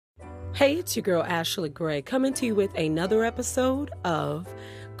Hey, it's your girl Ashley Gray coming to you with another episode of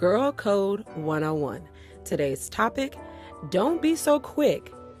Girl Code 101. Today's topic, don't be so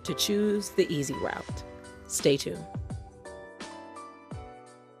quick to choose the easy route. Stay tuned.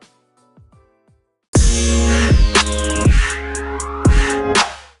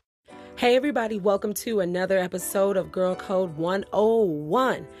 Hey everybody, welcome to another episode of Girl Code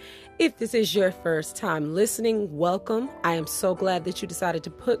 101. If this is your first time listening, welcome. I am so glad that you decided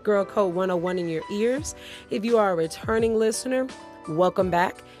to put Girl Code 101 in your ears. If you are a returning listener, welcome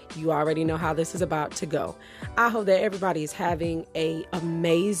back. You already know how this is about to go. I hope that everybody is having an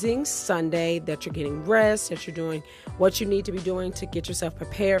amazing Sunday, that you're getting rest, that you're doing what you need to be doing to get yourself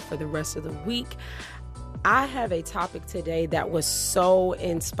prepared for the rest of the week. I have a topic today that was so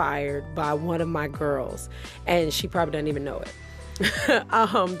inspired by one of my girls, and she probably doesn't even know it.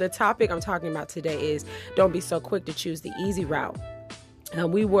 The topic I'm talking about today is don't be so quick to choose the easy route.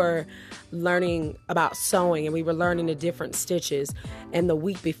 We were learning about sewing, and we were learning the different stitches. And the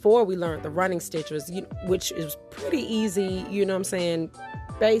week before, we learned the running stitch, which is pretty easy, you know what I'm saying?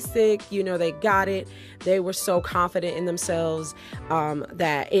 Basic, they got it. They were so confident in themselves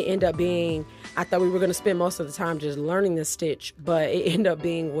that it ended up being, I thought we were going to spend most of the time just learning the stitch, but it ended up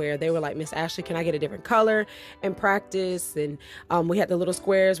being where they were like, Miss Ashley, can I get a different color and practice? And we had the little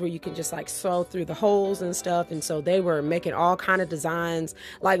squares where you can just like sew through the holes and stuff. And so they were making all kind of designs.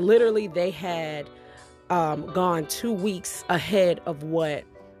 Like literally they had gone 2 weeks ahead of what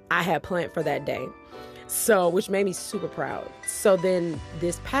I had planned for that day. So, which made me super proud. So then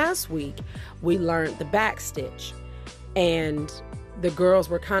this past week, we learned the back stitch, and the girls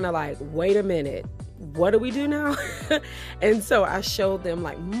were kind of like, wait a minute, what do we do now? And so I showed them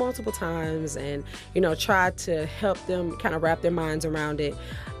like multiple times and, tried to help them kind of wrap their minds around it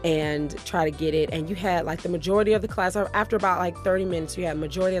and try to get it. And you had like the majority of the class, after about like 30 minutes, you had the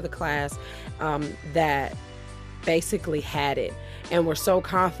majority of the class that basically had it and were so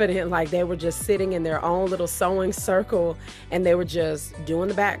confident, like they were just sitting in their own little sewing circle and they were just doing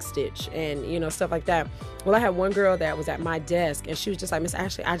the back stitch and stuff like that. Well, I had one girl that was at my desk and she was just like, Miss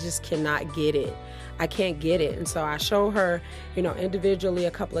Ashley, I just cannot get it. I can't get it. And so I showed her individually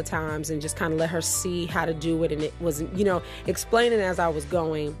a couple of times and just kind of let her see how to do it, and it was explaining as I was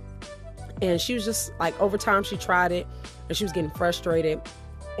going. And she was just like, over time she tried it and she was getting frustrated,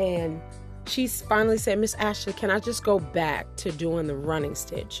 and she finally said, Miss Ashley, can I just go back to doing the running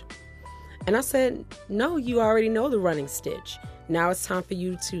stitch? And I said, no, you already know the running stitch. Now it's time for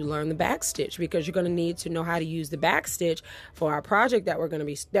you to learn the back stitch, because you're going to need to know how to use the back stitch for our project that we're going to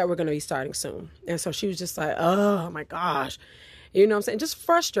be starting soon. And so she was just like, oh my gosh, what I'm saying? Just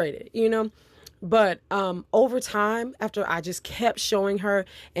frustrated, But over time, after I just kept showing her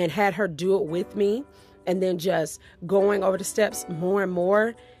and had her do it with me, and then just going over the steps more and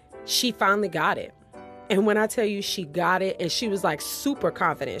more, she finally got it. And when I tell you she got it, and she was like super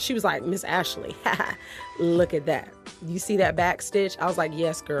confident, she was like, Miss Ashley, look at that. You see that back stitch? I was like,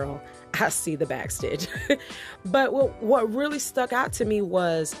 yes, girl, I see the back stitch. But what really stuck out to me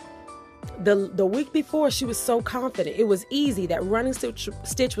was the week before, she was so confident. It was easy. That running stitch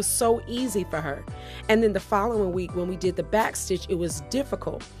was so easy for her. And then the following week, when we did the back stitch, it was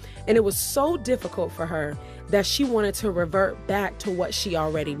difficult. And it was so difficult for her that she wanted to revert back to what she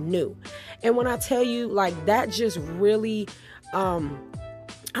already knew. And when I tell you, like, that just really, I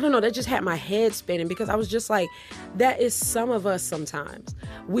don't know, that just had my head spinning, because I was just like, that is some of us sometimes.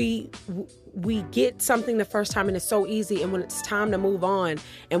 We get something the first time and it's so easy, and when it's time to move on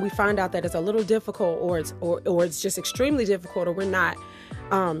and we find out that it's a little difficult, or it's just extremely difficult, or we're not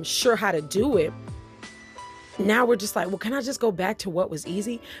sure how to do it, now we're just like, well, can I just go back to what was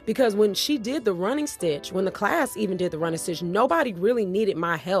easy? Because when she did the running stitch, when the class even did the running stitch, nobody really needed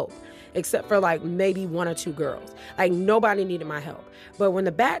my help except for like maybe one or two girls. Like nobody needed my help. But when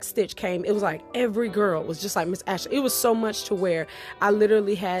the back stitch came, it was like every girl was just like, Miss Ashley. It was so much to where I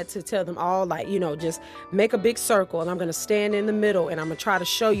literally had to tell them all, like, just make a big circle and I'm going to stand in the middle and I'm going to try to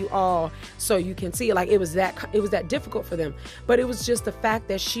show you all so you can see. Like it was that difficult for them. But it was just the fact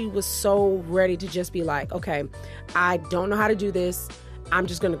that she was so ready to just be like, okay, I don't know how to do this. I'm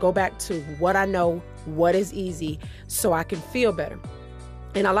just going to go back to what I know, what is easy, so I can feel better.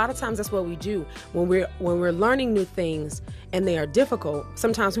 And a lot of times that's what we do when we're learning new things and they are difficult.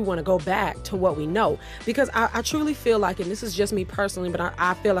 Sometimes we want to go back to what we know, because I truly feel like, and this is just me personally, but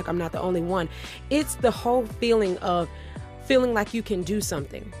I feel like I'm not the only one. It's the whole feeling of feeling like you can do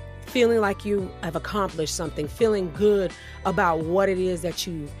something, feeling like you have accomplished something, feeling good about what it is that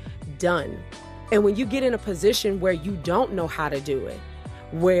you've done. And when you get in a position where you don't know how to do it,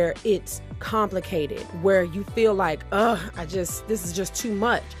 where it's complicated, where you feel like, this is just too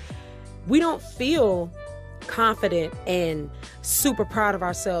much, we don't feel confident and super proud of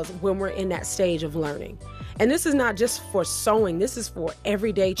ourselves when we're in that stage of learning. And this is not just for sewing. This is for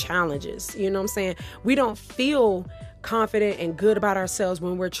everyday challenges. You know what I'm saying? We don't feel confident and good about ourselves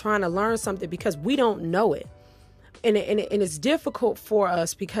when we're trying to learn something because we don't know it. And it's difficult for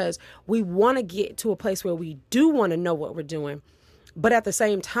us because we want to get to a place where we do want to know what we're doing. But at the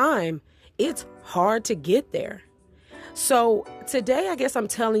same time, it's hard to get there. So today, I guess I'm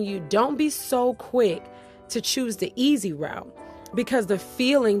telling you, don't be so quick to choose the easy route, because the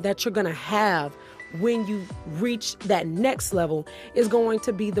feeling that you're going to have when you reach that next level is going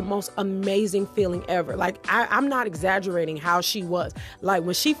to be the most amazing feeling ever. Like, I'm not exaggerating how she was. Like,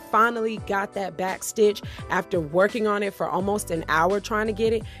 when she finally got that back stitch after working on it for almost an hour trying to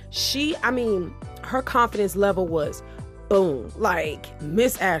get it, her confidence level was boom. Like,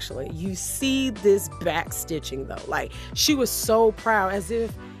 Miss Ashley, you see this back stitching though. Like, she was so proud, as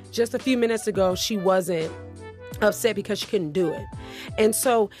if just a few minutes ago she wasn't upset because she couldn't do it. And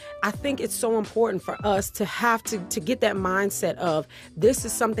so I think it's so important for us to have to get that mindset of, this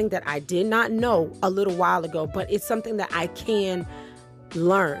is something that I did not know a little while ago, but it's something that I can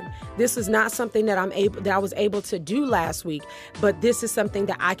learn. This is not something that I was able to do last week, but this is something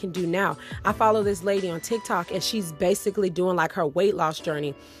that I can do now. I follow this lady on TikTok, and she's basically doing like her weight loss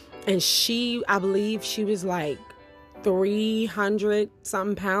journey. And I believe she was like 300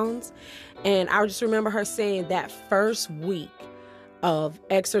 something pounds. And I just remember her saying that first week of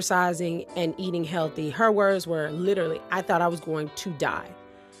exercising and eating healthy, her words were literally, I thought I was going to die.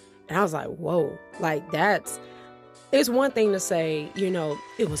 And I was like, whoa, like it's one thing to say,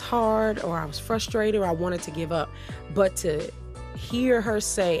 it was hard, or I was frustrated, or I wanted to give up. But to hear her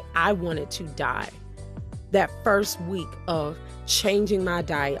say, I wanted to die, that first week of changing my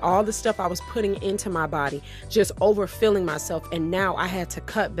diet, all the stuff I was putting into my body, just overfilling myself. And now I had to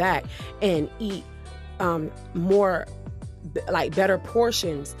cut back and eat more, like better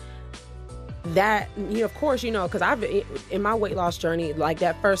portions. That, of course, because I've in my weight loss journey, like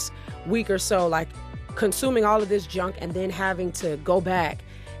that first week or so, like consuming all of this junk and then having to go back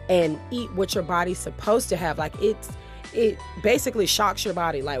and eat what your body's supposed to have. Like, it basically shocks your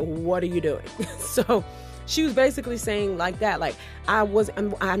body. Like, what are you doing? So she was basically saying like that, like,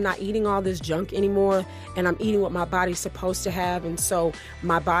 I'm not eating all this junk anymore, and I'm eating what my body's supposed to have. And so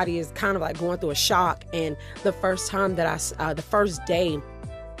my body is kind of like going through a shock. And the first day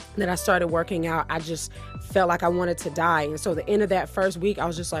that I started working out, I just felt like I wanted to die. And so the end of that first week, I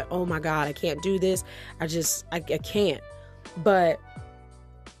was just like, oh my God, I can't do this. I can't. But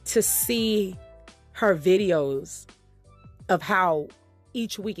to see her videos of how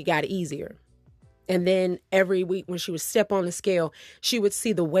each week it got easier. And then every week when she would step on the scale, she would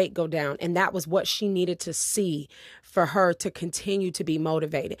see the weight go down. And that was what she needed to see for her to continue to be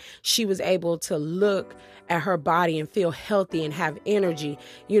motivated. She was able to look at her body and feel healthy and have energy.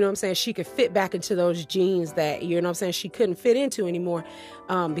 You know what I'm saying? She could fit back into those jeans that, she couldn't fit into anymore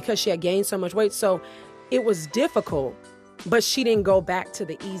because she had gained so much weight. So it was difficult, but she didn't go back to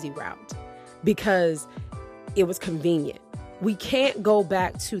the easy route because it was convenient. We can't go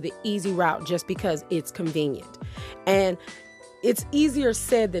back to the easy route just because it's convenient. And it's easier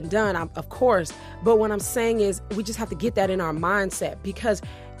said than done, of course. But what I'm saying is we just have to get that in our mindset, because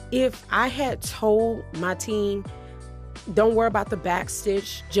if I had told my teen, don't worry about the back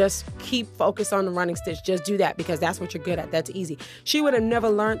stitch, just keep focused on the running stitch, just do that because that's what you're good at, that's easy, she would have never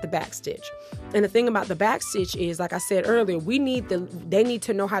learned the back stitch. And the thing about the back stitch is, like I said earlier, they need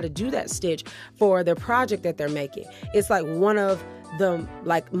to know how to do that stitch for their project that they're making. It's like one of the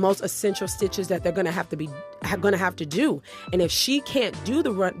most essential stitches that they're going to have to do. And if she can't do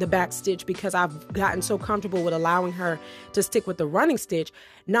the back stitch because I've gotten so comfortable with allowing her to stick with the running stitch,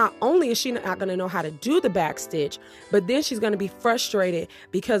 not only is she not going to know how to do the back stitch, but then she's going to be frustrated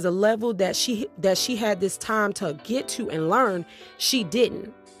because the level that she had this time to get to and learn, she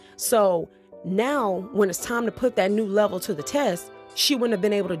didn't. So now when it's time to put that new level to the test, she wouldn't have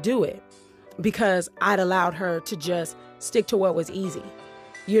been able to do it because I'd allowed her to just stick to what was easy.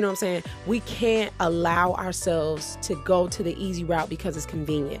 You know what I'm saying? We can't allow ourselves to go to the easy route because it's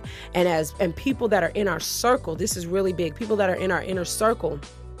convenient. And people that are in our circle, this is really big. People that are in our inner circle,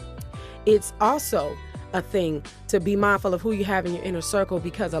 it's also a thing to be mindful of who you have in your inner circle,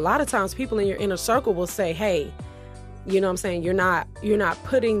 because a lot of times people in your inner circle will say, hey, you know what I'm saying? You're not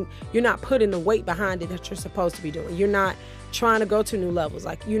putting the weight behind it that you're supposed to be doing. You're not trying to go to new levels.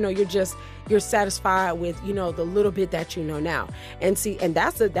 Like, you're satisfied with, the little bit that you know now. And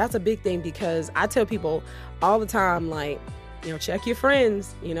that's a big thing, because I tell people all the time, like, check your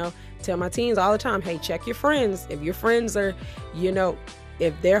friends, tell my teens all the time, hey, check your friends. If your friends are,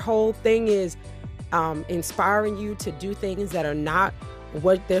 if their whole thing is inspiring you to do things that are not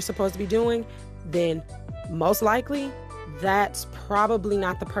what they're supposed to be doing, then most likely that's probably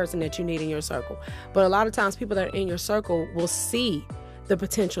not the person that you need in your circle. But a lot of times people that are in your circle will see the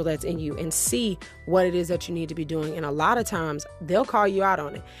potential that's in you and see what it is that you need to be doing. And a lot of times they'll call you out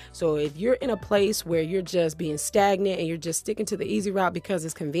on it. So if you're in a place where you're just being stagnant and you're just sticking to the easy route because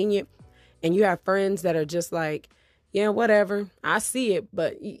it's convenient, and you have friends that are just like, yeah, whatever, I see it,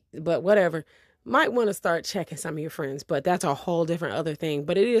 but whatever, might want to start checking some of your friends. But that's a whole different other thing.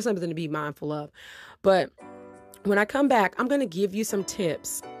 But it is something to be mindful of. But when I come back, I'm going to give you some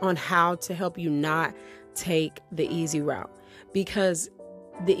tips on how to help you not take the easy route, because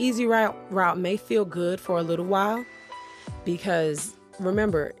the easy route may feel good for a little while, because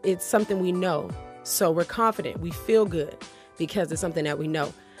remember, it's something we know. So we're confident. We feel good because it's something that we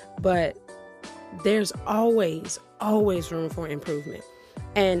know. But there's always room for improvement.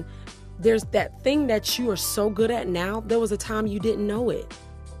 And there's that thing that you are so good at now. There was a time you didn't know it.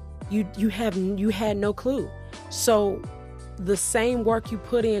 You had no clue. So the same work you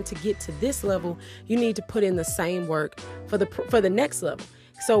put in to get to this level, you need to put in the same work for the next level.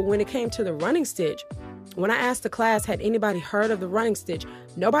 So when it came to the running stitch, when I asked the class, had anybody heard of the running stitch?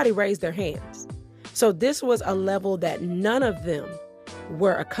 Nobody raised their hands. So this was a level that none of them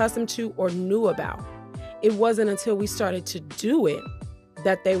were accustomed to or knew about. It wasn't until we started to do it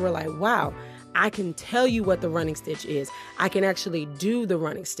that they were like, wow, I can tell you what the running stitch is. I can actually do the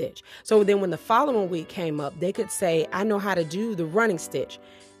running stitch. So then when the following week came up, they could say, I know how to do the running stitch.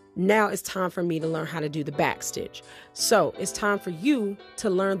 Now it's time for me to learn how to do the back stitch. So it's time for you to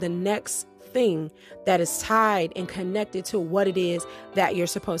learn the next thing that is tied and connected to what it is that you're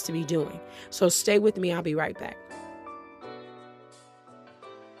supposed to be doing. So stay with me. I'll be right back.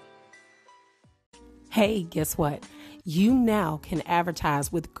 Hey, guess what? You now can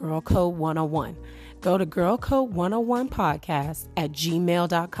advertise with Girl Code 101. Go to Girl Code 101 podcast at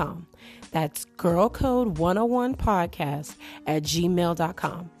gmail.com. That's Girl Code 101 podcast at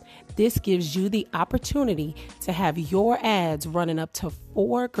gmail.com. This gives you the opportunity to have your ads running up to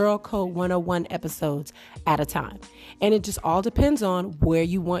 4 Girl Code 101 episodes at a time. And it just all depends on where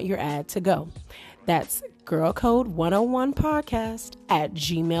you want your ad to go. That's Girl Code 101 podcast at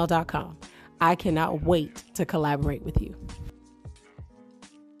gmail.com. I cannot wait to collaborate with you.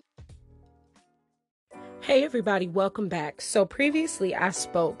 Hey everybody, welcome back. So previously I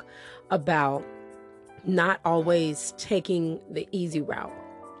spoke about not always taking the easy route,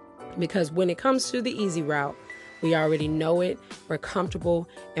 because when it comes to the easy route, we already know it, we're comfortable,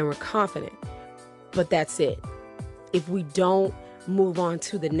 and we're confident. But that's it. If we don't move on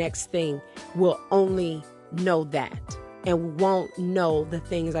to the next thing, we'll only know that. And we won't know the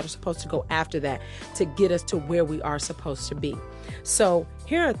things that are supposed to go after that to get us to where we are supposed to be. So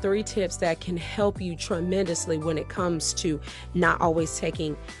here are 3 tips that can help you tremendously when it comes to not always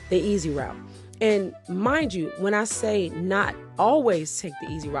taking the easy route. And mind you, when I say not always take the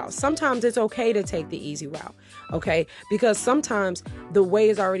easy route, sometimes it's okay to take the easy route, okay? Because sometimes the way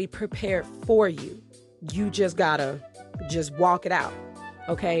is already prepared for you. You just gotta just walk it out.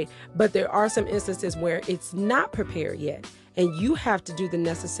 Okay, but there are some instances where it's not prepared yet, and you have to do the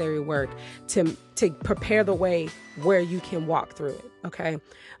necessary work to prepare the way where you can walk through it. Okay,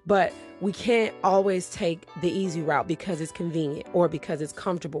 but we can't always take the easy route because it's convenient or because it's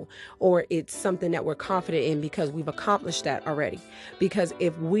comfortable or it's something that we're confident in because we've accomplished that already. Because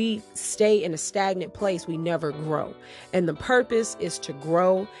if we stay in a stagnant place, we never grow. And the purpose is to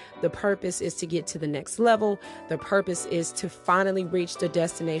grow. The purpose is to get to the next level. The purpose is to finally reach the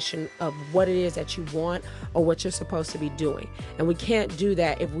destination of what it is that you want or what you're supposed to be doing. And we can't do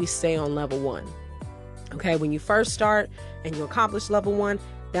that if we stay on level 1. Okay, when you first start and you accomplish level 1,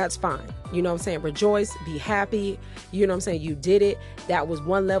 that's fine. You know what I'm saying? Rejoice, be happy. You know what I'm saying? You did it. That was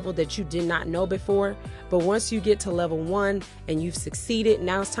one level that you did not know before. But once you get to level 1 and you've succeeded,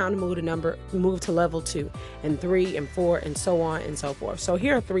 now it's time to move to level 2 and 3 and 4 and so on and so forth. So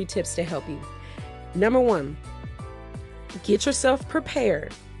here are 3 tips to help you. Number 1, get yourself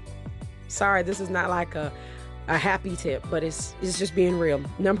prepared. Sorry, this is not like a happy tip, but it's just being real.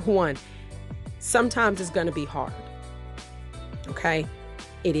 Number 1, sometimes it's going to be hard. Okay?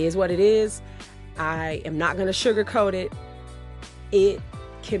 It is what it is. I am not going to sugarcoat it. It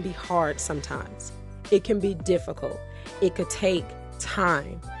can be hard sometimes. It can be difficult. It could take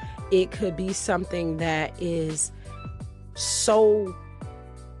time. It could be something that is so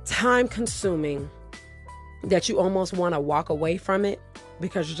time consuming that you almost want to walk away from it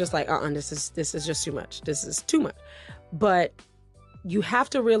because you're just like, this is just too much. This is too much. But you have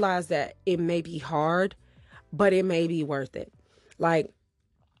to realize that it may be hard, but it may be worth it. Like,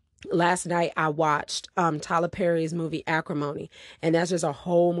 last night I watched Tyler Perry's movie Acrimony, and that's just a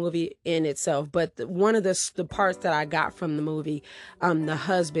whole movie in itself. But one of the parts that I got from the movie, the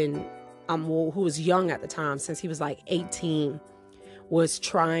husband, who was young at the time, since he was like 18, was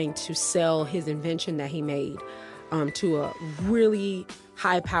trying to sell his invention that he made to a really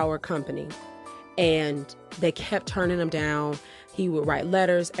high power company, and they kept turning him down. He would write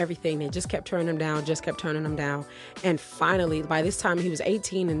letters, everything. They just kept turning him down, And finally, by this time, he was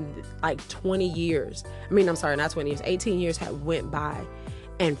 18, and like 20 years. I'm sorry, not 20 years. 18 years had went by.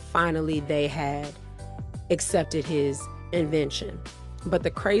 And finally, they had accepted his invention. But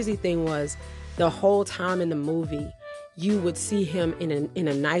the crazy thing was, the whole time in the movie, you would see him in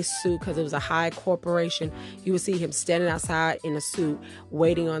a nice suit, because it was a high corporation. You would see him standing outside in a suit,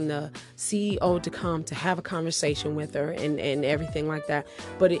 waiting on the CEO to come to have a conversation with her and everything like that.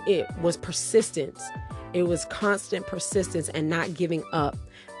 But it was persistence. It was constant persistence and not giving up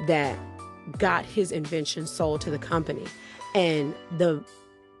that got his invention sold to the company. And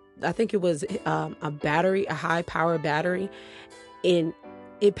I think it was a battery, a high power battery, and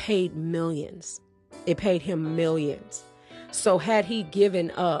it paid millions. It paid him millions. So had he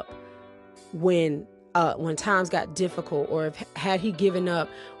given up when times got difficult, or had he given up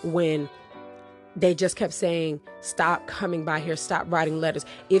when they just kept saying, stop coming by here, stop writing letters,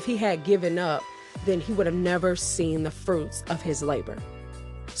 if he had given up, then he would have never seen the fruits of his labor.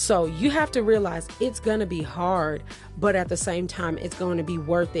 So you have to realize it's going to be hard, but at the same time, it's going to be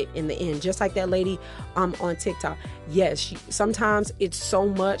worth it in the end. Just like that lady on TikTok. Yes, sometimes it's so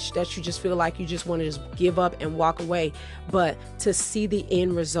much that you just feel like you just want to just give up and walk away. But to see the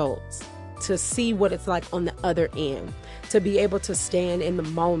end results, to see what it's like on the other end, to be able to stand in the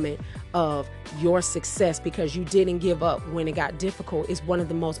moment of your success because you didn't give up when it got difficult, is one of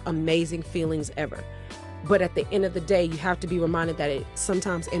the most amazing feelings ever. But at the end of the day, you have to be reminded that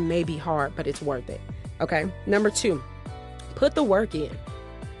sometimes it may be hard, but it's worth it. Okay. Number 2, put the work in.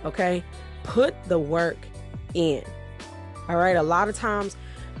 Okay. Put the work in. All right. A lot of times,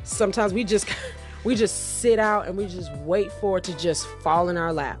 sometimes we just sit out and we just wait for it to just fall in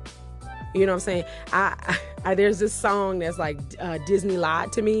our lap. You know what I'm saying? I there's this song that's like Disney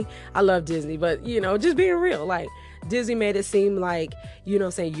lied to me. I love Disney, but just being real, like Disney made it seem like,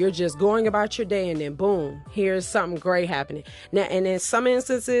 you're just going about your day and then boom, here's something great happening. Now, and in some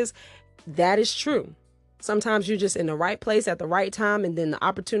instances, that is true. Sometimes you're just in the right place at the right time, and then the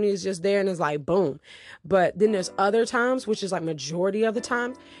opportunity is just there and it's like boom. But then there's other times, which is like majority of the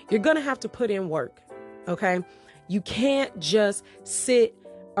time, you're going to have to put in work. Okay. You can't just sit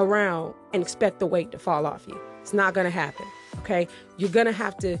around and expect the weight to fall off you. It's not going to happen. Okay. You're going to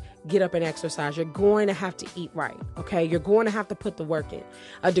have to get up and exercise. You're going to have to eat right. Okay. You're going to have to put the work in.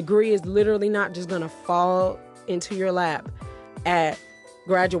 A degree is literally not just going to fall into your lap at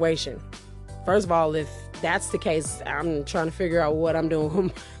graduation. First of all, if that's the case, I'm trying to figure out what I'm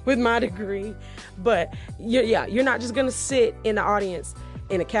doing with my degree. But you're not just going to sit in the audience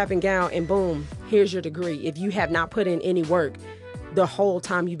in a cap and gown and boom, here's your degree. If you have not put in any work the whole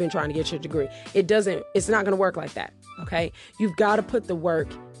time you've been trying to get your degree, it's not going to work like that. Okay. You've got to put the work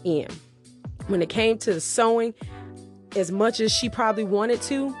in. When it came to the sewing, as much as she probably wanted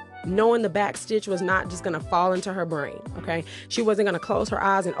to, knowing the back stitch was not just going to fall into her brain. Okay. She wasn't going to close her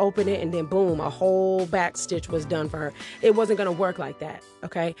eyes and open it and then boom, a whole back stitch was done for her. It wasn't going to work like that.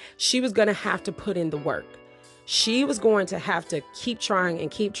 Okay. She was going to have to put in the work. She was going to have to keep trying and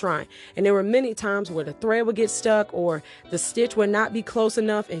keep trying. And there were many times where the thread would get stuck or the stitch would not be close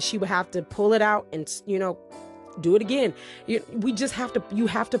enough and she would have to pull it out and, do it again. You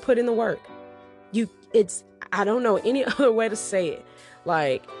have to put in the work. I don't know any other way to say it.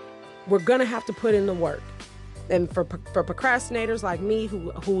 Like, we're going to have to put in the work. And for procrastinators like me,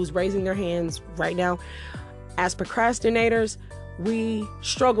 who's raising their hands right now, as procrastinators, we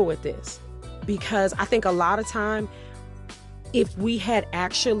struggle with this. Because I think a lot of time, if we had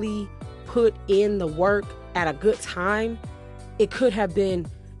actually put in the work at a good time, it could have been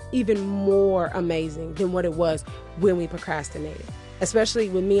even more amazing than what it was when we procrastinated. Especially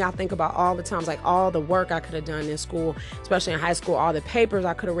with me, I think about all the times, like all the work I could have done in school, especially in high school, all the papers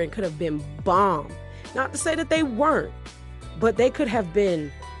I could have written could have been bomb. Not to say that they weren't, but they could have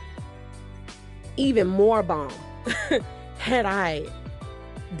been even more bomb had I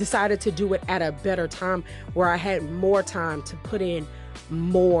decided to do it at a better time where I had more time to put in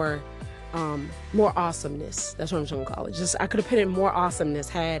more awesomeness. That's what I'm trying to call it. I could have put in more awesomeness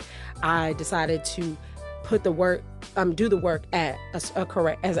had I decided to put the work, do the work at a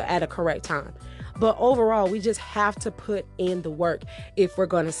correct time. But overall, we just have to put in the work if we're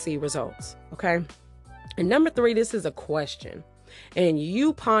going to see results. Okay. And number 3, this is a question. And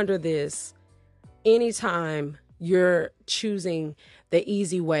you ponder this anytime you're choosing the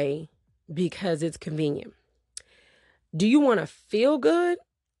easy way because it's convenient. Do you want to feel good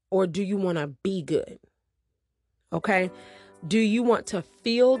or do you want to be good? Okay. Do you want to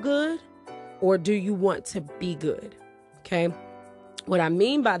feel good or do you want to be good? Okay. What I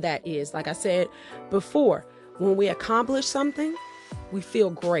mean by that is, like I said before, when we accomplish something, we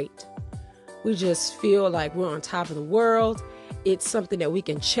feel great. We just feel like we're on top of the world. It's something that we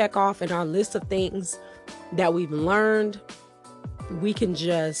can check off in our list of things that we've learned. We can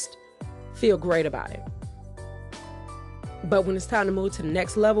just feel great about it. But when it's time to move to the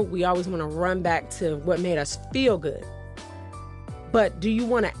next level, we always want to run back to what made us feel good. But do you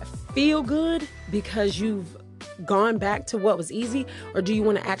want to feel good because you've gone back to what was easy, or do you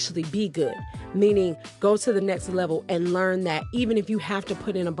want to actually be good? Meaning go to the next level and learn that even if you have to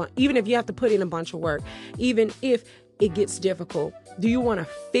put in a bunch of work, even if it gets difficult, do you want to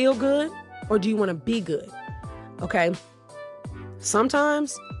feel good or do you want to be good? Okay.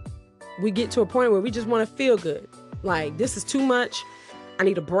 Sometimes we get to a point where we just want to feel good. Like, this is too much. I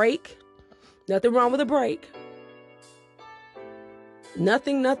need a break. Nothing wrong with a break.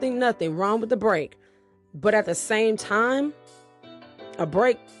 Nothing wrong with the break. But at the same time, a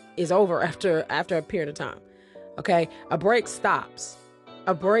break is over after a period of time. Okay? A break stops.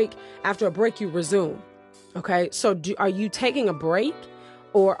 After a break, you resume. Okay? So are you taking a break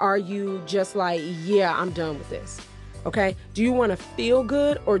or are you just like, yeah, I'm done with this? Okay? Do you want to feel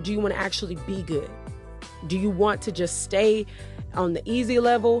good or do you want to actually be good? Do you want to just stay on the easy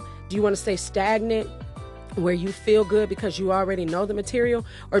level? Do you want to stay stagnant where you feel good because you already know the material?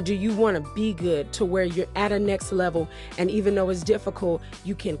 Or do you want to be good to where you're at a next level, and even though it's difficult,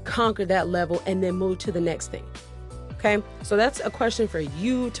 you can conquer that level and then move to the next thing? Okay, so that's a question for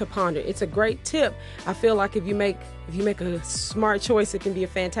you to ponder. It's a great tip. I feel like if you make a smart choice, it can be a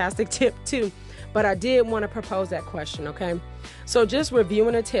fantastic tip too. But I did want to propose that question. Okay, so just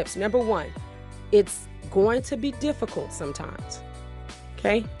reviewing the tips. Number one, it's going to be difficult sometimes.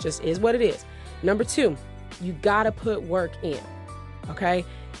 Okay, just is what it is. Number two, you gotta put work in. Okay,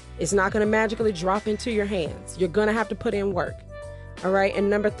 it's not gonna magically drop into your hands. You're gonna have to put in work. All right, and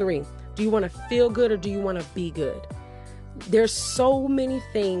number three, do you want to feel good or do you want to be good? There's so many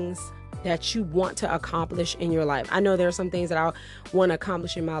things that you want to accomplish in your life. I know there are some things that I want to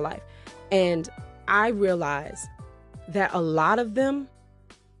accomplish in my life, and I realize that a lot of them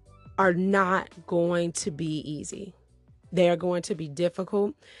are not going to be easy. They're going to be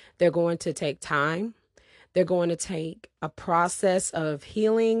difficult. They're going to take time. They're going to take a process of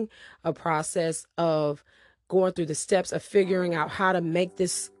healing, a process of going through the steps of figuring out how to make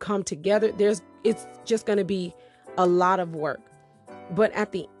this come together. It's just going to be a lot of work. But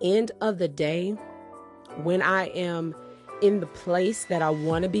at the end of the day, when I am in the place that I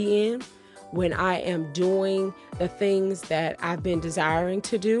want to be in, when I am doing the things that I've been desiring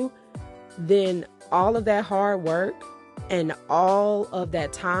to do, then all of that hard work and all of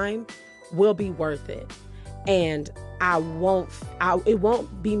that time will be worth it. And it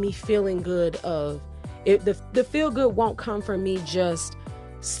won't be me feeling good of it. The feel good won't come from me just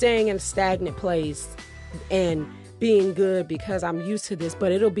staying in a stagnant place and being good because I'm used to this,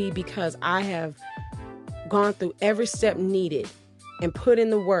 but it'll be because I have gone through every step needed and put in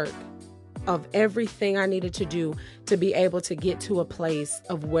the work of everything I needed to do to be able to get to a place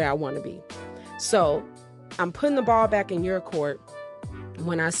of where I want to be. So I'm putting the ball back in your court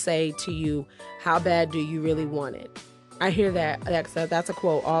when I say to you, how bad do you really want it? I hear that's a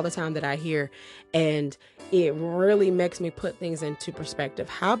quote all the time that I hear, and it really makes me put things into perspective.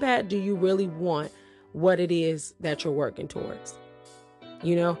 How bad do you really want what it is that you're working towards?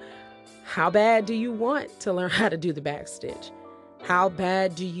 You know, how bad do you want to learn how to do the back stitch? How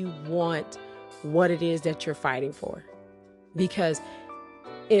bad do you want what it is that you're fighting for? Because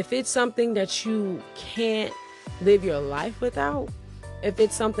if it's something that you can't live your life without, if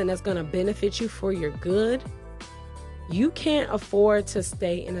it's something that's going to benefit you for your good, you can't afford to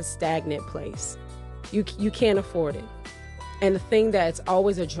stay in a stagnant place. You can't afford it. And the thing that's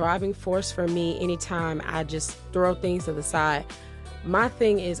always a driving force for me anytime I just throw things to the side, my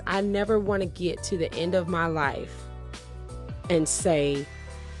thing is I never want to get to the end of my life and say,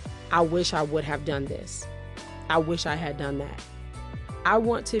 I wish I would have done this. I wish I had done that. I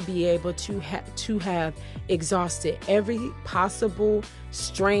want to be able to have exhausted every possible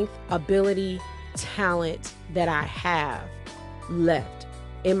strength, ability, talent that I have left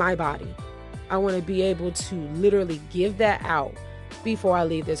in my body. I want to be able to literally give that out before I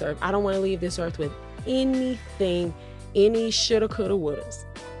leave this earth. I don't want to leave this earth with anything, any shoulda, coulda, wouldas.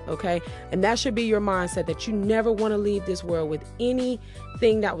 Okay. And that should be your mindset, that you never want to leave this world with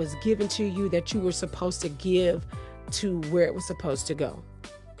anything that was given to you that you were supposed to give to where it was supposed to go.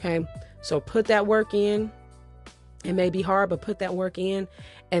 Okay. So put that work in. It may be hard, but put that work in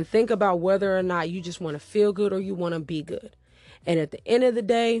and think about whether or not you just want to feel good or you want to be good. And at the end of the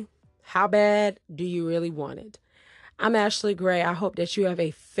day, how bad do you really want it? I'm Ashley Gray. I hope that you have a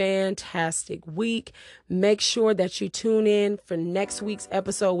fantastic week. Make sure that you tune in for next week's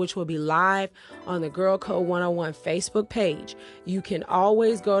episode, which will be live on the Girl Code 101 Facebook page. You can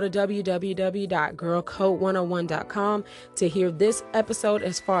always go to www.girlcode101.com to hear this episode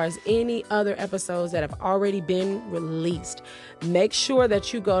as well as any other episodes that have already been released. Make sure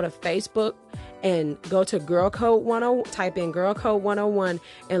that you go to Facebook and go to Girl Code 101, type in Girl Code 101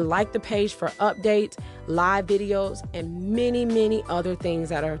 and like the page for updates, live videos, and many, many other things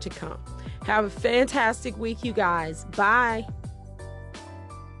that are to come. Have a fantastic week, you guys. Bye.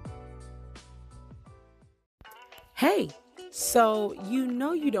 Hey, so you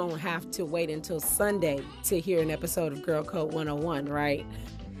know you don't have to wait until Sunday to hear an episode of Girl Code 101, right?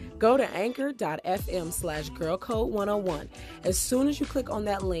 Go to anchor.fm/girlcode101. As soon as you click on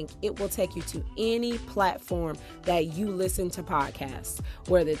that link, it will take you to any platform that you listen to podcasts,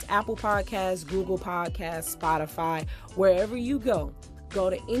 whether it's Apple Podcasts, Google Podcasts, Spotify, wherever you go. Go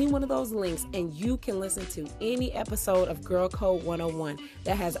to any one of those links and you can listen to any episode of Girl Code 101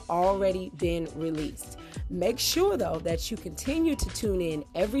 that has already been released. Make sure, though, that you continue to tune in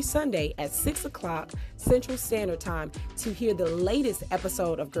every Sunday at 6 o'clock Central Standard Time to hear the latest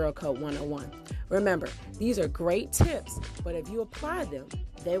episode of Girl Code 101. Remember, these are great tips, but if you apply them,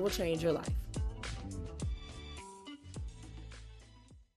 they will change your life.